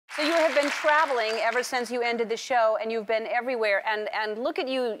So you have been traveling ever since you ended the show, and you've been everywhere. And look at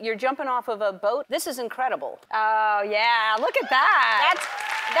you, you're jumping off of a boat. This is incredible. Oh, yeah, look at that.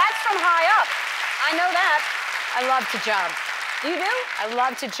 That's from high up. I know that. I love to jump. You do? I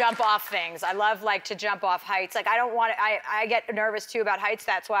love to jump off things. I love, like, to jump off heights. Like, I don't want to, I get nervous, too, about heights.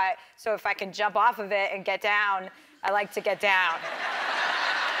 That's why, so if I can jump off of it and get down, I like to get down.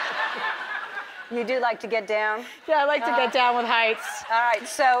 You do like to get down? Yeah, I like to get down with heights. All right,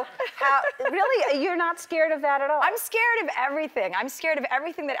 so really, you're not scared of that at all? I'm scared of everything. I'm scared of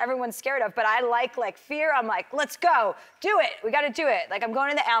everything that everyone's scared of, but I like fear. I'm like, let's go, do it. We gotta do it. Like, I'm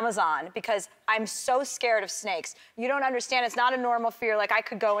going to the Amazon because I'm so scared of snakes. You don't understand, it's not a normal fear. Like, I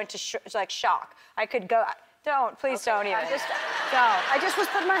could go into shock. I could go, please don't even. Don't. I just was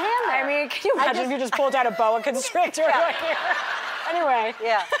putting my hand there. I mean, can you imagine if you just pulled out a boa constrictor right here? Anyway.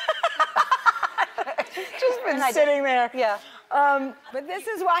 Yeah. Just been sitting there. Yeah. But this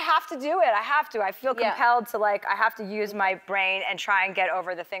is why I have to do it. I have to. I feel compelled to, like, I have to use my brain and try and get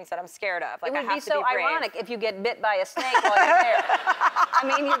over the things that I'm scared of. Like, it would I be have to so be brave. ironic if you get bit by a snake while you're there.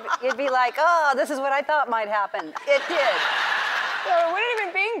 I mean, you'd be like, oh, this is what I thought might happen. It did. So it wouldn't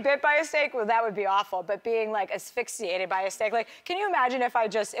even being bit by a snake, well, that would be awful. But being, like, asphyxiated by a snake, like, can you imagine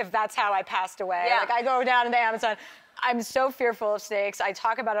if that's how I passed away? Yeah. Like, I go down in the Amazon. I'm so fearful of snakes. I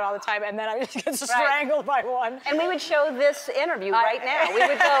talk about it all the time, and then I just get strangled by one. And we would show this interview right now. We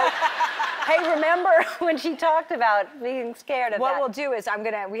would go, hey, remember when she talked about being scared of that? What we'll do is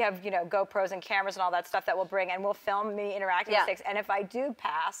we have, you know, GoPros and cameras and all that stuff that we'll bring, and we'll film me interacting with snakes. And if I do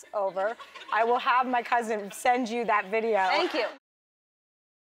pass over, I will have my cousin send you that video. Thank you.